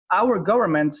our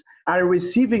governments are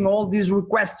receiving all these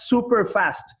requests super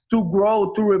fast to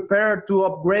grow, to repair, to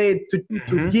upgrade,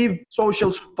 to give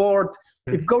social support.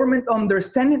 If government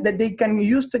understand that they can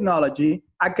use technology,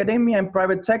 academia and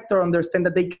private sector understand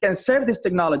that they can serve this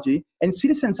technology, and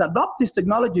citizens adopt this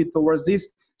technology towards this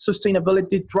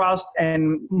sustainability, trust,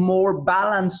 and more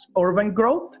balanced urban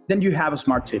growth, then you have a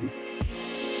smart city.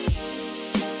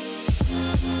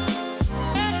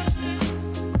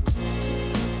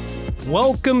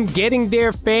 Welcome, Getting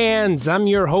There fans. I'm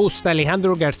your host,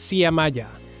 Alejandro Garcia Maya.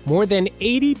 More than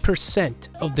 80%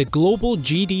 of the global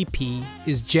GDP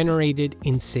is generated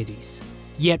in cities.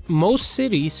 Yet most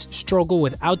cities struggle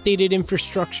with outdated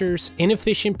infrastructures,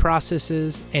 inefficient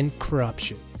processes, and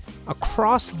corruption.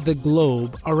 Across the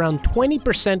globe, around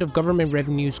 20% of government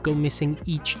revenues go missing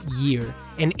each year,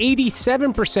 and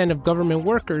 87% of government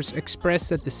workers express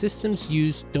that the systems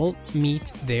used don't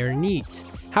meet their needs.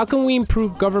 How can we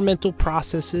improve governmental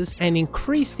processes and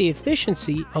increase the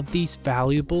efficiency of these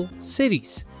valuable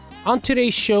cities? On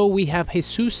today's show, we have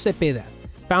Jesus Cepeda,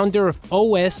 founder of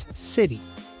OS City,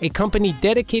 a company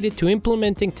dedicated to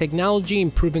implementing technology,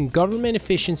 improving government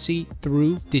efficiency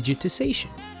through digitization.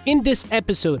 In this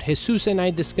episode, Jesus and I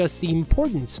discuss the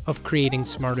importance of creating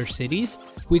smarter cities.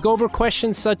 We go over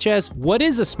questions such as, what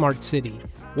is a smart city?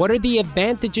 What are the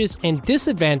advantages and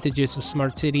disadvantages of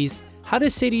smart cities? How do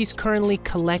cities currently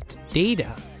collect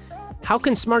data? How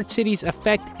can smart cities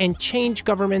affect and change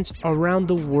governments around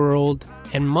the world?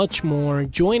 And much more.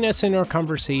 Join us in our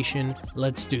conversation.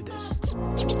 Let's do this.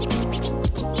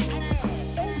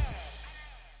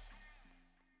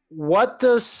 What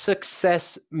does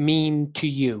success mean to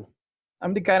you?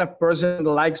 I'm the kind of person that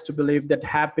likes to believe that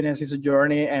happiness is a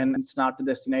journey and it's not the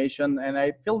destination. And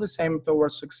I feel the same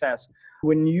towards success.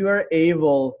 When you are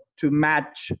able to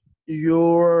match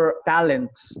your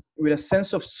talents with a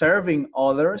sense of serving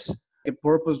others, a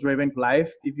purpose-driven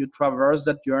life, if you traverse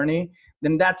that journey,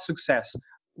 then that's success.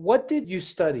 What did you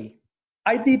study?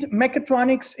 I did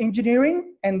mechatronics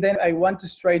engineering, and then I went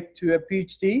straight to a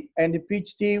PhD. And the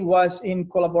PhD was in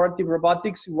collaborative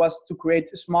robotics. It was to create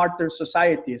smarter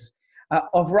societies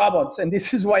of robots. And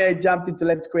this is why I jumped into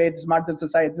let's create smarter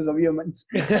societies of humans.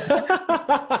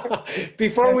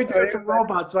 Before we do it for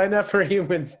robots, why not for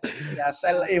humans? Yes,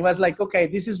 it was like, okay,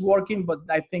 this is working, but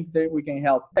I think that we can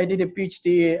help. I did a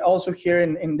PhD also here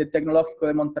in the Tecnológico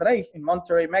de Monterrey, in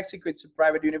Monterrey, Mexico. It's a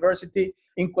private university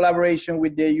in collaboration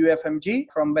with the UFMG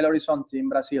from Belo Horizonte in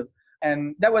Brazil.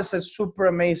 And that was a super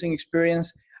amazing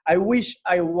experience. I wish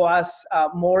I was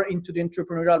more into the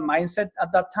entrepreneurial mindset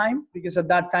at that time, because at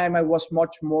that time I was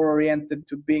much more oriented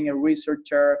to being a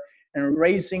researcher and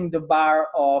raising the bar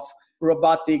of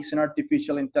robotics and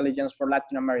artificial intelligence for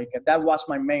Latin America. That was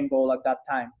my main goal at that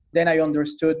time. Then I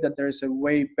understood that there's a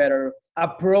way better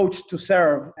approach to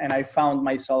serve, and I found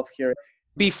myself here.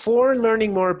 Before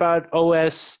learning more about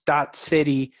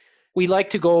OS.City, we like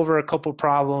to go over a couple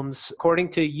problems. According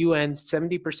to UN,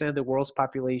 70% of the world's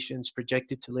population is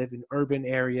projected to live in urban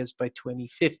areas by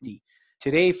 2050.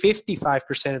 Today,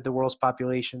 55% of the world's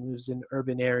population lives in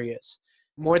urban areas.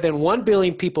 More than 1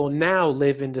 billion people now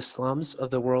live in the slums of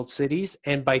the world's cities,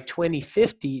 and by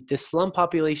 2050, the slum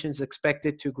population is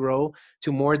expected to grow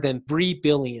to more than 3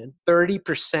 billion,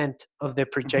 30% of the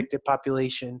projected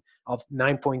population of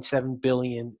 9.7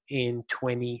 billion in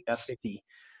 2050.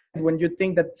 When you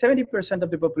think that 70%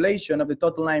 of the population of the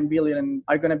total 9 billion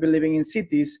are going to be living in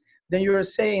cities, then you're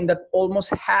saying that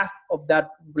almost half of that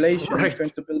population is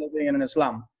going to be living in a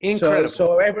slum. Incredible.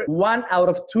 So every 1 out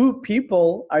of 2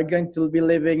 people are going to be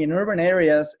living in urban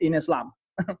areas in a slum.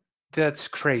 That's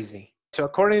crazy. So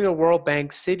according to the World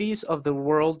Bank, cities of the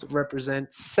world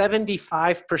represent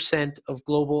 75% of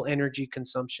global energy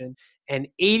consumption and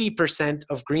 80%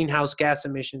 of greenhouse gas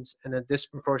emissions and a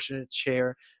disproportionate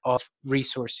share of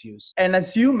resource use. And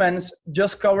as humans,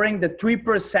 just covering the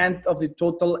 3% of the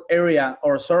total area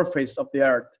or surface of the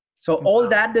Earth. So all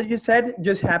that you said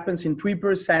just happens in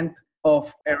 3%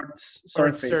 of Earth's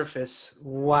surface.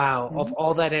 Wow, of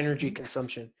all that energy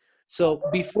consumption. So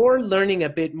before learning a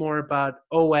bit more about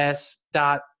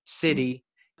OS.City,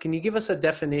 can you give us a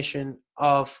definition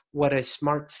of what a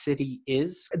smart city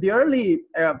is? The early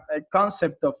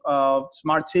concept of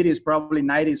smart cities, probably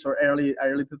 90s or early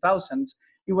 2000s,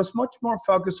 it was much more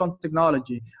focused on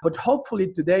technology. But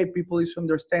hopefully today, people is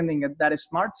understanding that a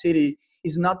smart city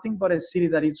is nothing but a city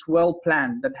that is well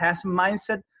planned, that has a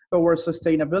mindset towards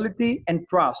sustainability and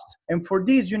trust. And for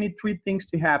this, you need 3 things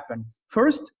to happen.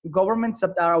 First, governments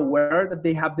that are aware that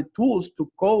they have the tools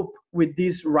to cope with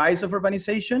this rise of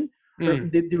urbanization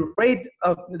The rate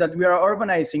that we are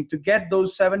urbanizing to get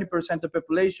those 70% of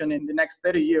population in the next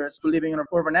 30 years to living in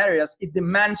urban areas, it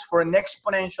demands for an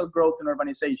exponential growth in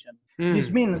urbanization. This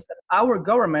means that our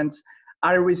governments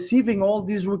are receiving all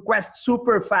these requests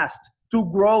super fast to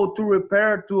grow, to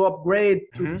repair, to upgrade,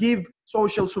 to give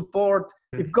social support.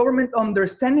 If government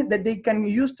understand that they can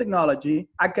use technology,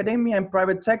 academia and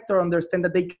private sector understand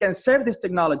that they can serve this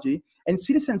technology, and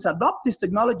citizens adopt this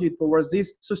technology towards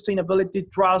this sustainability,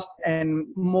 trust, and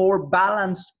more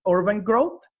balanced urban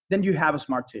growth, then you have a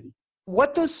smart city.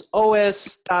 What does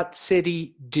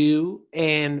OS.City do,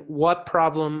 and what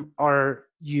problem are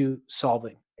you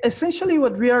solving? Essentially,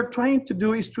 what we are trying to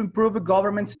do is to improve the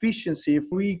government's efficiency.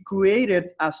 We created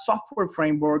a software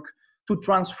framework to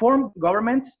transform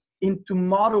governments into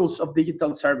models of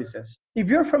digital services. If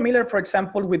you're familiar, for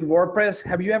example, with WordPress,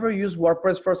 have you ever used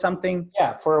WordPress for something?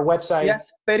 Yeah, for a website.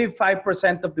 Yes,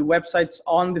 35% of the websites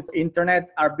on the internet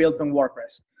are built on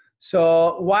WordPress.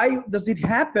 So why does it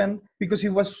happen? Because it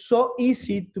was so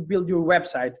easy to build your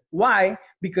website. Why?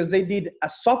 Because they did a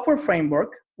software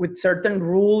framework with certain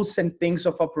rules and things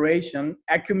of operation,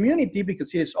 a community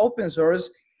because it is open source,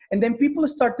 and then people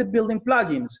started building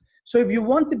plugins. So if you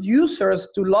wanted users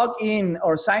to log in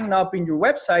or sign up in your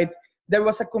website, there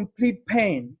was a complete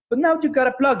pain. But now you got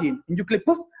a plugin and you click,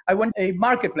 poof, I want a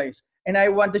marketplace and I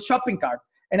want a shopping cart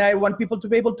and I want people to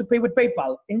be able to pay with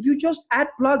PayPal. And you just add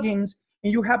plugins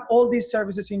and you have all these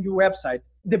services in your website,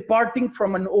 departing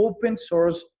from an open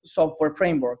source software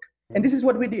framework. And this is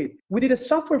what we did. We did a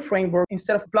software framework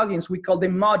instead of plugins. We call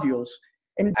them modules.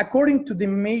 And according to the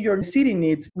major city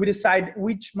needs, we decide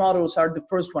which modules are the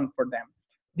first one for them.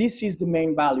 This is the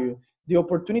main value, the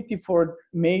opportunity for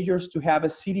majors to have a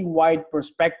citywide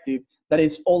perspective that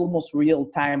is almost real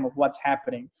time of what's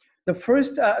happening. The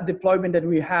first deployment that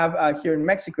we have here in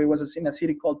Mexico, it was in a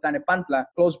city called Tlanepantla,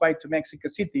 close by to Mexico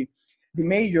City. The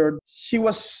mayor, she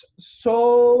was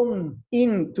so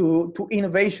into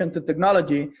innovation, to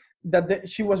technology, that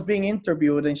she was being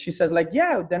interviewed and she says like,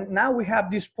 yeah, then now we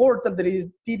have this portal that is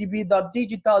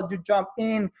tdb.digital, you jump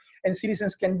in and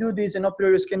citizens can do this and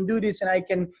operators can do this and I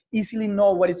can easily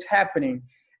know what is happening.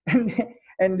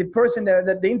 And the person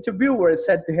that the interviewer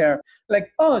said to her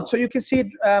like, oh, so you can see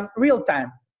it real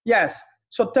time. Yes.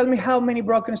 So tell me how many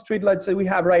broken streetlights that we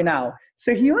have right now.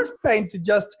 So he was trying to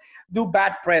just do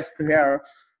bad press to her.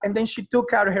 And then she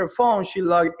took out her phone, she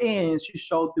logged in, she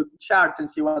showed the charts and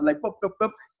she was like, boop, boop,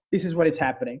 boop. This is what is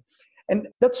happening. And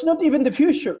that's not even the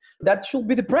future. That should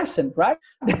be the present, right?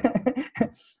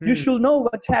 You should know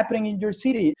what's happening in your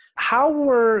city. How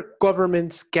were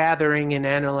governments gathering and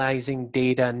analyzing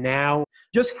data now?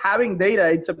 Just having data,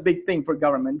 it's a big thing for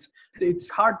governments. It's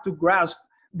hard to grasp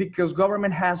because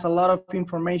government has a lot of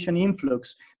information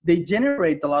influx. They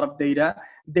generate a lot of data.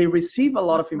 They receive a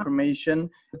lot of information.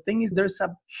 The thing is, there's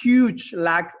a huge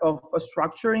lack of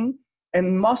structuring.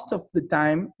 And most of the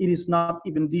time, it is not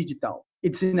even digital.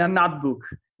 It's in a notebook.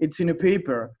 It's in a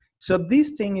paper. So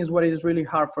this thing is what is really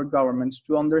hard for governments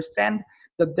to understand,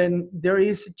 that then there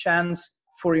is a chance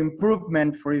for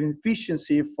improvement, for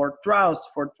efficiency, for trust,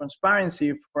 for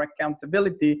transparency, for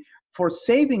accountability, for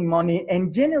saving money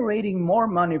and generating more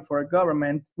money for a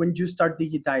government when you start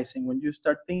digitizing, when you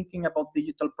start thinking about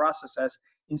digital processes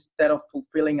instead of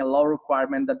fulfilling a law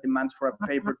requirement that demands for a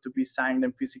paper to be signed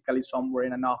and physically somewhere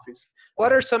in an office.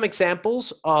 What are some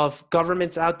examples of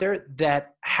governments out there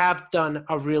that have done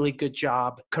a really good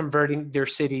job converting their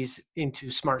cities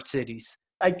into smart cities?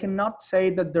 I cannot say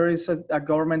that there is a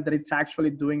government that it's actually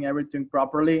doing everything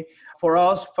properly. For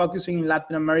us, focusing in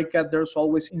Latin America, there's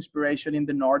always inspiration in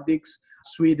the Nordics,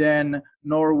 Sweden,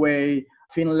 Norway,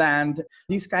 Finland.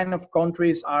 These kind of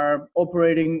countries are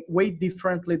operating way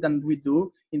differently than we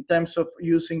do in terms of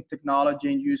using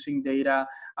technology and using data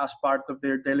as part of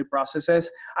their daily processes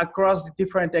across the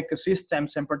different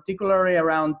ecosystems, and particularly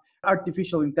around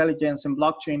artificial intelligence and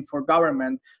blockchain for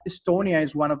government. Estonia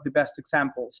is one of the best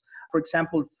examples. For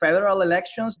example, federal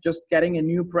elections, just getting a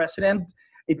new president,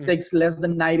 it takes less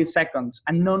than 90 seconds,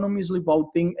 anonymously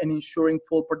voting and ensuring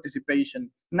full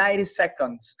participation. 90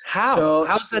 seconds. How? So,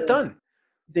 how's that done?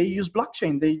 They use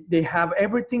blockchain. They have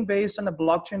everything based on a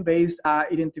blockchain-based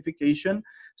identification.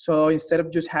 So instead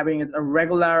of just having a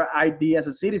regular ID as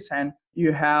a citizen,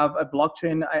 you have a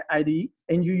blockchain ID,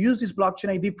 and you use this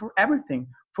blockchain ID for everything,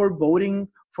 for voting,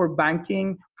 for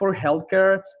banking, for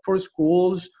healthcare, for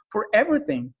schools, for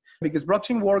everything. Because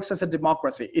blockchain works as a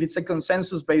democracy. It is a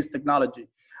consensus-based technology.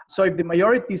 So if the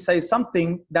majority says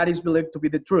something, that is believed to be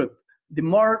the truth. The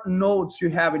more nodes you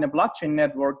have in a blockchain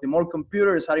network, the more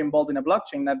computers are involved in a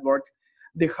blockchain network,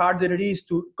 the harder it is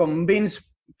to convince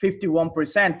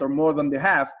 51% or more than they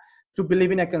have to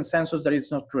believe in a consensus that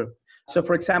it's not true. So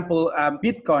for example,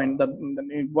 Bitcoin, that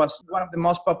it was one of the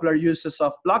most popular uses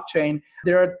of blockchain.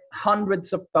 There are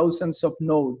hundreds of thousands of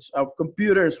nodes of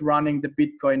computers running the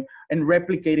Bitcoin and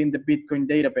replicating the Bitcoin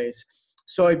database.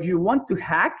 So if you want to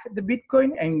hack the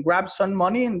Bitcoin and grab some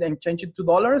money and then change it to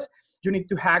dollars, you need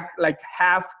to hack like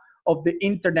half of the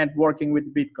internet working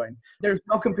with Bitcoin. There's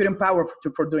no computing power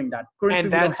for doing that. Currently,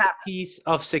 and that's a piece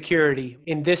of security.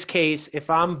 In this case, if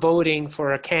I'm voting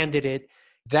for a candidate,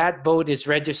 that vote is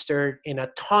registered in a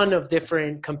ton of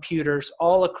different computers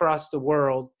all across the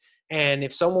world. And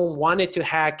if someone wanted to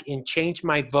hack and change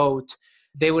my vote,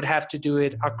 they would have to do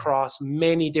it across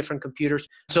many different computers.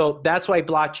 So that's why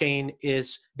blockchain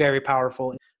is very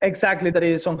powerful. Exactly, that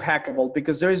is unhackable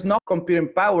because there is no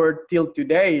computing power till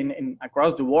today in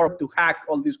across the world to hack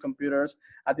all these computers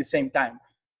at the same time.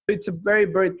 It's a very,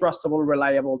 very trustable,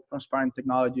 reliable, transparent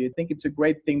technology. I think it's a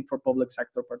great thing for public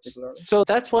sector particularly. So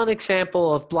that's one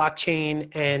example of blockchain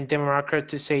and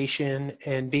democratization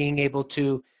and being able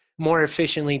to more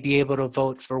efficiently be able to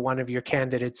vote for one of your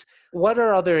candidates. What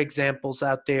are other examples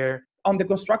out there? On the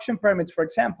construction permits, for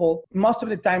example, most of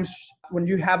the times when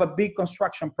you have a big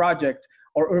construction project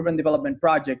or urban development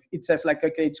project, it says like,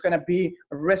 okay, it's going to be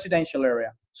a residential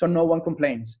area, so no one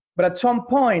complains. But at some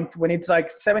point, when it's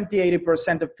like 70,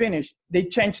 80% of finished, they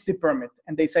change the permit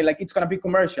and they say like, it's going to be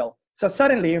commercial. So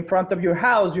suddenly in front of your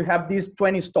house, you have these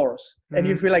 20 stores and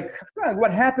you feel like, oh,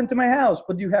 what happened to my house?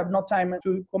 But you have no time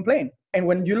to complain. And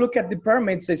when you look at the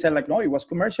permits, they say like, no, it was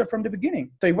commercial from the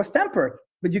beginning. So it was tampered,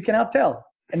 but you cannot tell.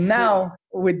 And now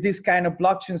with this kind of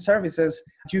blockchain services,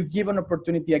 you give an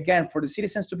opportunity again for the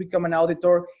citizens to become an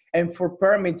auditor and for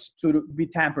permits to be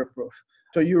tamper-proof.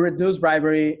 So you reduce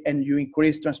bribery and you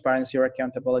increase transparency or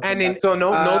accountability. And so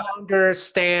no longer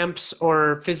stamps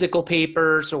or physical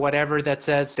papers or whatever that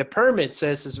says the permit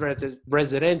says is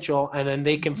residential, and then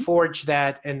they can forge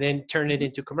that and then turn it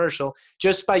into commercial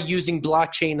just by using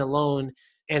blockchain alone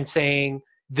and saying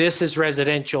this is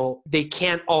residential. They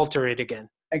can't alter it again.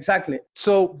 Exactly.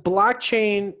 So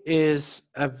blockchain is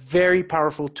a very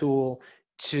powerful tool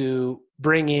to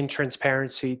bring in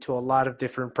transparency to a lot of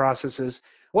different processes.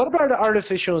 What about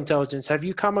artificial intelligence? Have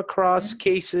you come across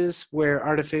cases where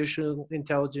artificial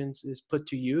intelligence is put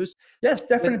to use? Yes,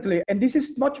 definitely. And this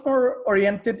is much more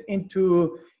oriented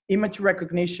into image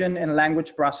recognition and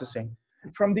language processing.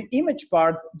 From the image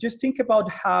part, just think about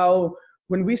how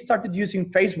when we started using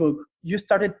Facebook, you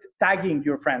started tagging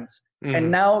your friends.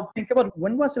 And now think about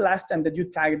when was the last time that you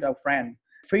tagged a friend?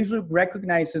 Facebook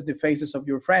recognizes the faces of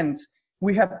your friends.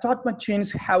 We have taught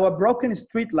machines how a broken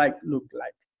street light looked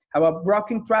like, how a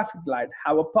broken traffic light,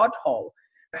 how a pothole,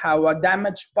 how a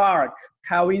damaged park,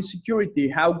 how insecurity,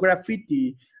 how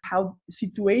graffiti, how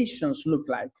situations look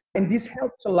like. And this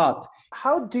helps a lot.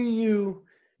 How do you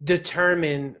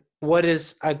determine what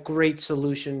is a great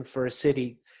solution for a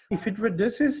city? If it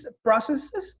reduces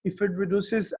processes, if it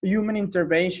reduces human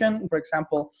intervention, for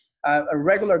example, a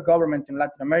regular government in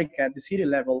Latin America at the city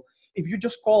level, if you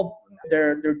just call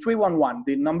their 311,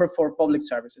 the number for public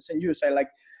services, and you say like,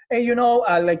 hey,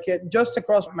 just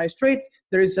across my street,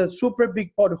 there is a super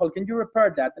big pothole. Can you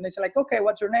repair that? And they say like, okay,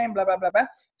 what's your name? Blah, blah, blah, blah.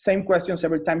 Same questions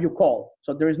every time you call.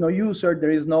 So there is no user.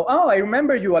 There is no, oh, I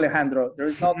remember you, Alejandro. There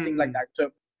is nothing like that. So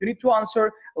you need to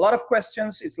answer a lot of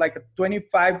questions. It's like a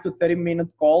 25 to 30 minute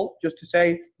call just to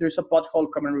say there's a pothole,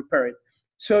 come and repair it.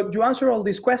 So you answer all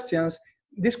these questions.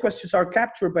 These questions are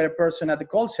captured by a person at the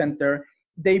call center.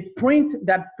 They print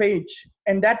that page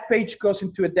and that page goes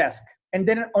into a desk. And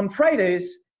then on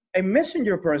Fridays, a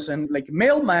messenger person, like a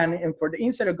mailman and for the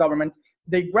inside of government,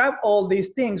 they grab all these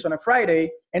things on a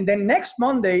Friday. And then next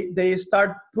Monday, they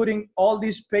start putting all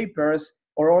these papers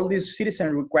or all these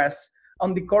citizen requests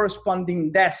on the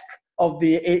corresponding desk of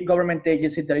the government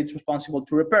agency that is responsible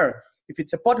to repair. If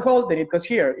it's a pothole, then it goes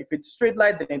here. If it's a street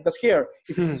light, then it goes here.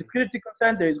 If it's a security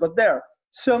concern, then it goes there.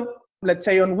 So let's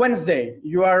say on Wednesday,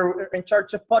 you are in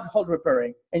charge of pothole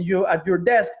repairing, and you at your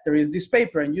desk, there is this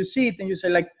paper, and you see it, and you say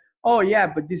like, oh yeah,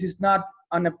 but this is not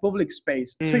on a public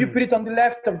space. So you put it on the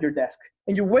left of your desk,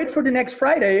 and you wait for the next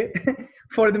Friday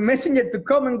for the messenger to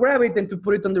come and grab it and to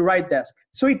put it on the right desk.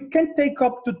 So it can take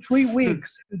up to 3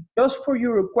 weeks just for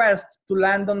your request to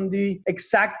land on the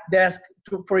exact desk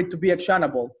for it to be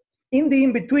actionable. In the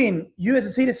in-between, you as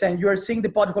a citizen, you are seeing the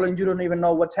pothole and you don't even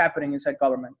know what's happening inside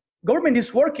government. Government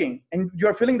is working and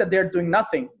you're feeling that they're doing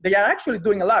nothing. They are actually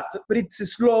doing a lot, but it's a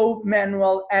slow,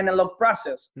 manual, analog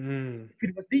process. If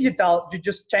it was digital, you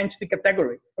just change the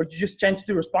category or you just change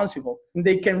the responsible and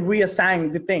they can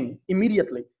reassign the thing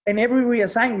immediately. And every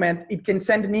reassignment, it can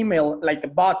send an email, like a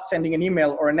bot sending an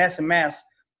email or an SMS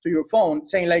to your phone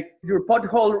saying like your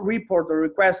pothole report or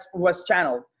request was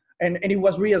channeled and it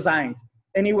was reassigned.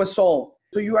 and it was solved.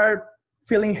 So you are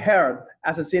feeling heard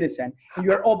as a citizen.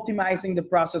 You are optimizing the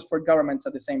process for governments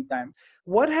at the same time.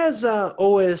 What has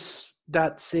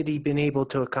OS.City been able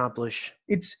to accomplish?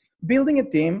 It's building a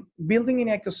team, building an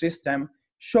ecosystem,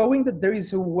 showing that there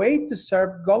is a way to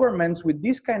serve governments with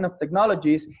these kind of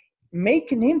technologies,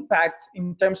 make an impact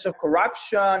in terms of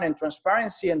corruption and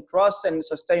transparency and trust and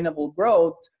sustainable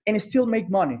growth, and still make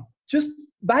money. Just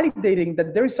validating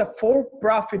that there is a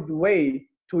for-profit way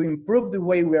to improve the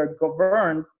way we are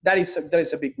governed, that is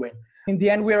a big win. In the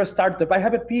end, we are a startup. I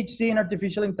have a PhD in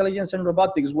artificial intelligence and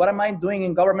robotics. What am I doing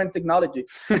in government technology?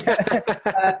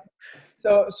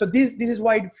 So this is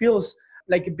why it feels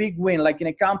like a big win, like an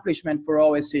accomplishment for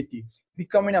OS City.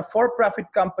 Becoming a for-profit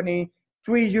company,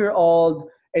 3-year-old,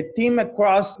 a team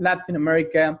across Latin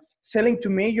America, selling to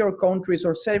major countries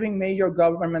or serving major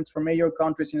governments from major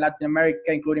countries in Latin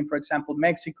America, including, for example,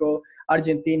 Mexico,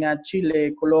 Argentina,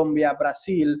 Chile, Colombia,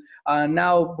 Brazil,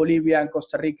 now Bolivia and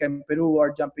Costa Rica and Peru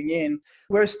are jumping in.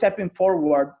 We're stepping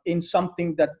forward in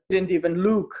something that didn't even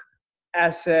look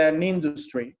as an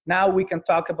industry. Now we can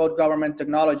talk about government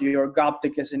technology or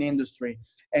GovTech as an industry.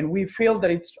 And we feel that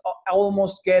it's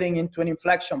almost getting into an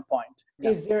inflection point.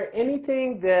 Is there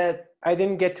anything that I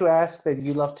didn't get to ask that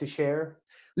you love to share?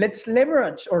 Let's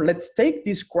leverage or let's take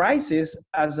this crisis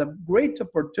as a great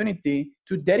opportunity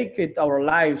to dedicate our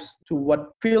lives to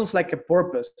what feels like a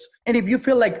purpose. And if you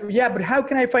feel like, yeah, but how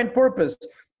can I find purpose?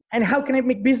 And how can I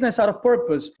make business out of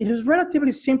purpose? It is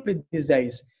relatively simple these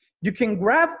days. You can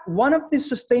grab one of the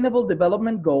sustainable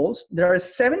development goals. There are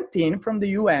 17 from the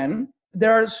UN. They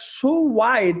are so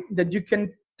wide that you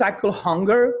can tackle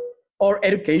hunger or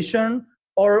education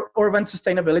or urban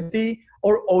sustainability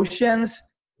or oceans.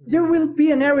 There will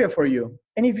be an area for you.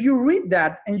 And if you read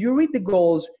that and you read the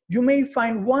goals, you may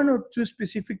find 1 or 2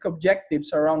 specific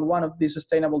objectives around one of these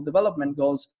sustainable development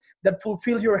goals that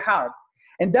fulfill your heart.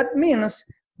 And that means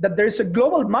that there's a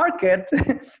global market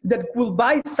that will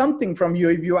buy something from you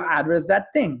if you address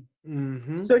that thing.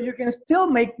 Mm-hmm. So you can still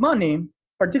make money,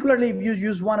 particularly if you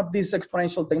use one of these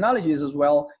exponential technologies as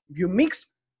well. If you mix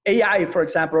AI, for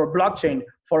example, or blockchain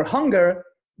for hunger,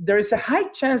 there is a high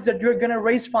chance that you're going to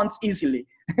raise funds easily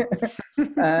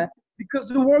because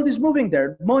the world is moving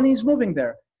there. Money is moving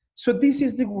there. So this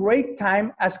is the great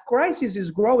time as crisis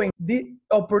is growing. The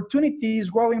opportunity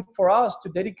is growing for us to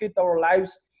dedicate our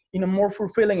lives in a more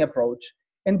fulfilling approach.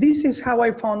 And this is how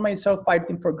I found myself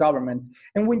fighting for government.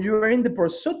 And when you are in the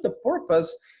pursuit of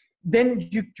purpose, then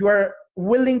you are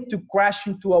willing to crash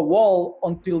into a wall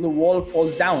until the wall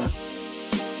falls down.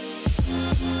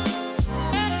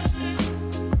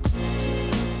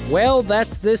 Well,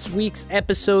 that's this week's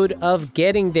episode of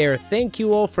Getting There. Thank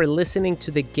you all for listening to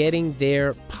the Getting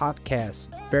There podcast.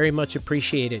 Very much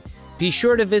appreciated. Be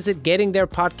sure to visit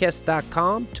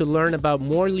gettingtherepodcast.com to learn about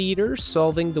more leaders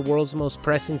solving the world's most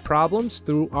pressing problems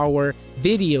through our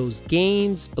videos,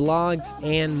 games, blogs,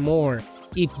 and more.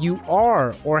 If you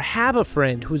are or have a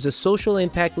friend who's a social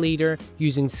impact leader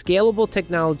using scalable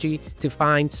technology to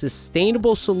find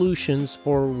sustainable solutions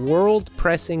for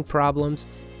world-pressing problems,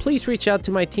 please reach out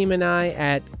to my team and I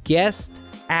at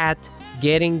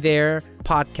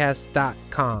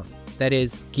guest@gettingtherepodcast.com. That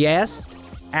is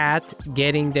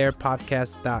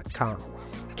guest@gettingtherepodcast.com.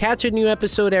 Catch a new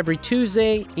episode every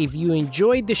Tuesday. If you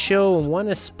enjoyed the show and want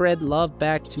to spread love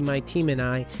back to my team and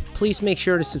I, please make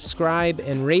sure to subscribe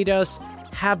and rate us.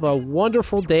 Have a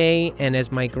wonderful day, and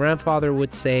as my grandfather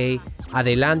would say,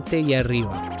 adelante y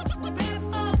arriba.